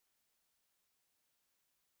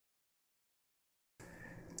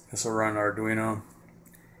This will run Arduino,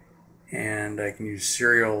 and I can use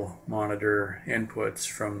serial monitor inputs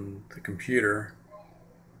from the computer.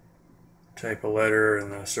 Type a letter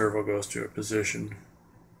and the servo goes to a position.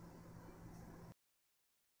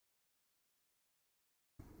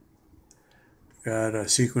 Got a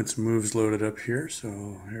sequence of moves loaded up here,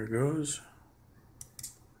 so here goes.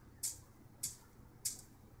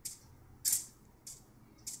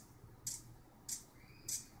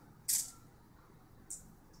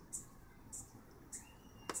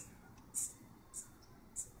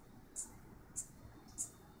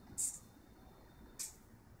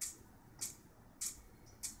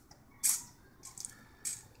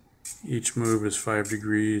 Each move is 5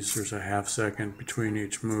 degrees. There's a half second between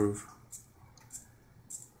each move.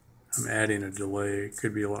 I'm adding a delay. It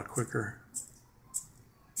could be a lot quicker.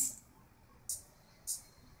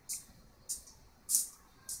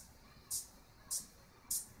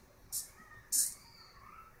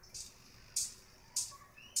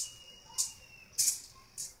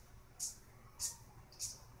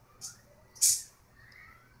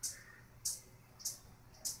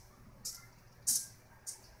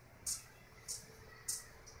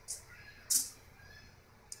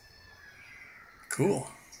 Cool.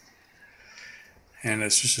 And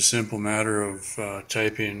it's just a simple matter of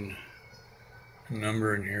typing a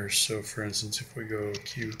number in here. So for instance, if we go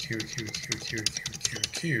Q, Q, Q, Q, Q, Q, Q,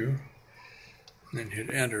 Q, and then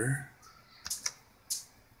hit enter,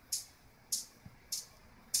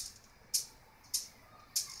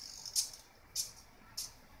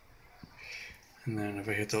 and then if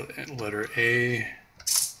I hit the letter A,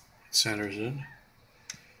 it centers it,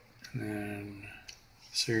 and then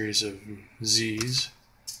a series of Z's,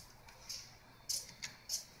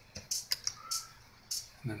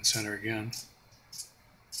 and then center again.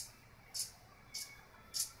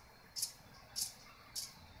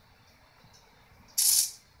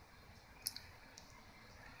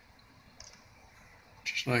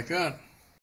 Just like that.